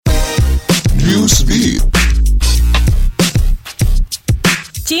Newsbeat.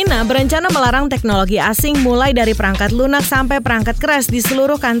 China berencana melarang teknologi asing mulai dari perangkat lunak sampai perangkat keras di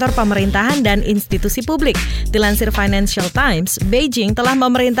seluruh kantor pemerintahan dan institusi publik. Dilansir Financial Times, Beijing telah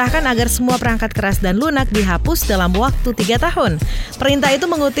memerintahkan agar semua perangkat keras dan lunak dihapus dalam waktu 3 tahun. Perintah itu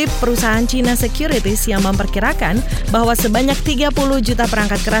mengutip perusahaan China Securities yang memperkirakan bahwa sebanyak 30 juta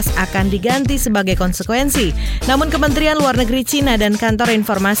perangkat keras akan diganti sebagai konsekuensi. Namun Kementerian Luar Negeri China dan Kantor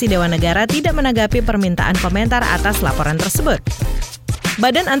Informasi Dewan Negara tidak menanggapi permintaan komentar atas laporan tersebut.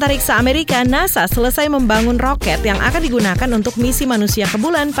 Badan Antariksa Amerika NASA selesai membangun roket yang akan digunakan untuk misi manusia ke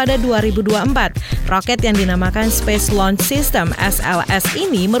bulan pada 2024. Roket yang dinamakan Space Launch System (SLS)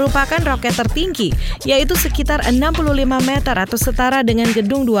 ini merupakan roket tertinggi, yaitu sekitar 65 meter atau setara dengan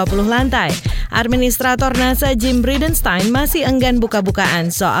gedung 20 lantai. Administrator NASA Jim Bridenstine masih enggan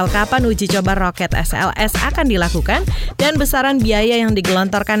buka-bukaan soal kapan uji coba roket SLS akan dilakukan dan besaran biaya yang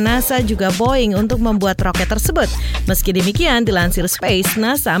digelontorkan NASA juga Boeing untuk membuat roket tersebut. Meski demikian, dilansir Space,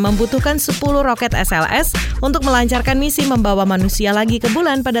 NASA membutuhkan 10 roket SLS untuk melancarkan misi membawa manusia lagi ke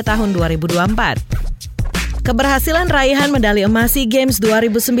bulan pada tahun 2024. Keberhasilan raihan medali emas SEA Games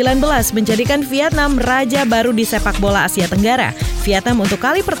 2019 menjadikan Vietnam raja baru di sepak bola Asia Tenggara. Vietnam untuk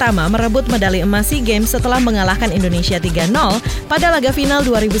kali pertama merebut medali emas SEA Games setelah mengalahkan Indonesia 3-0 pada laga final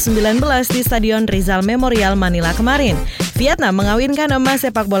 2019 di Stadion Rizal Memorial Manila kemarin. Vietnam mengawinkan emas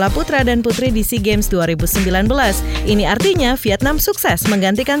sepak bola putra dan putri di SEA Games 2019. Ini artinya Vietnam sukses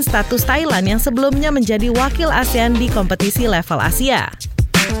menggantikan status Thailand yang sebelumnya menjadi wakil ASEAN di kompetisi level Asia.